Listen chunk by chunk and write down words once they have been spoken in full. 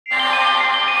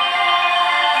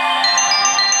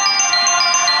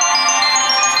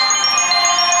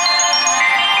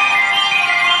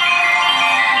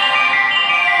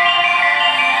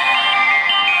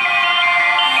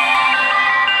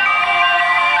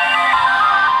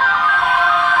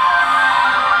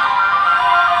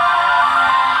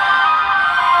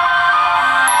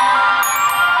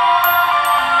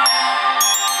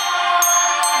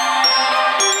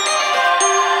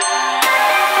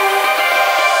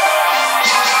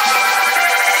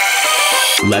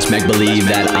Let's make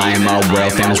believe that I am a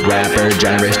world famous rapper,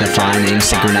 generation defining,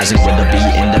 synchronizing with the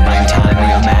beat in divine timing.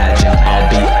 Imagine I'll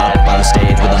be up on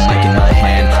stage with a mic in my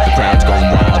hand, the crowd's going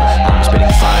wild. I'm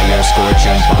spitting fire,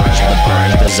 scorching bars with a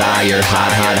burning desire.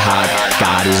 Hot, hot, hot.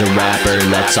 God is a rapper.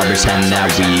 Let's all pretend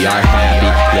that we are happy,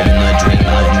 living the dream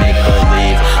of make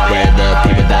believe, where the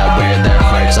people that wear their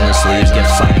hearts on their sleeves get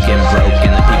fucking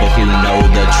broken. The people who know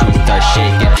the truth are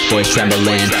shaking, voice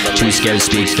trembling, too scared to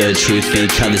speak the truth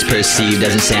because it's perceived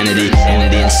as insanity. Only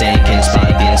the insane can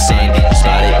spot the insane. You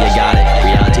spot it, you got it.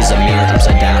 Reality's a mirror,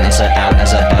 upside down, inside out,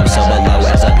 as above, so below,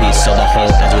 as a piece, so the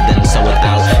whole, as within, so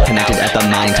without. Connected at the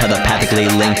mind, telepathically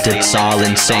linked, it's all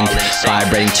in sync,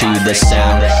 vibrating to the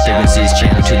sound. Frequencies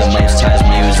channel to the most high's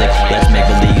music. Let's make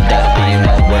believe that I am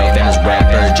a world famous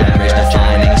rapper, generation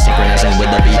defining, synchronizing with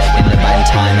the beat in divine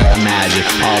timing. Imagine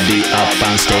I'll be up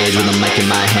on stage with a mic in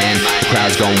my hand, the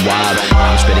crowd's going wild.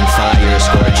 I'm spitting fire,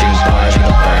 scorching bars with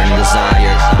a burning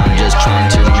desire. I'm just trying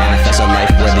to manifest a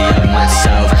life worthy of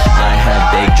myself. I have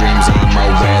big dreams, I'm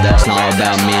aware that's not all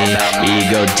about me.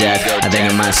 Ego death, I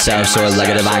think of myself sort of like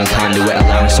a divine conduit,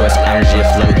 allowing source energy to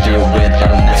flow through with a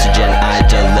message and I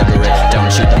deliver it.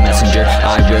 Don't shoot the messenger,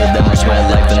 I will the most my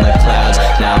life in the clouds.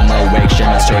 Now I'm awake, share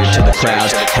my story to the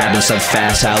crowds. Happens so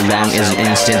fast, how long is an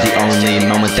instant? The only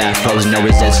moment that flows, no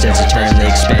resistance, eternally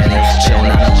expanding. Chilling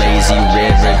on a lazy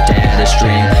river, dead a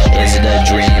stream. Is it a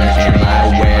dream? Am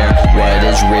I aware? What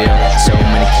is real? So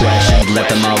many questions, let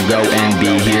them all go and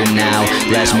be here now.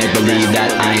 Let's make believe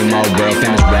that I am a world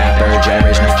famous rapper,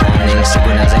 generation defining,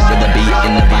 synchronizing with the beat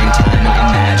in divine timing.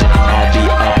 Imagine I'll be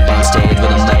up on stage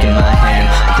with a mic in my hand,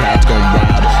 the crowd's going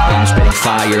wild. I'm spitting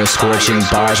fire, scorching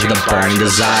bars with a burning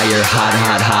desire. Hot,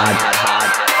 hot, hot.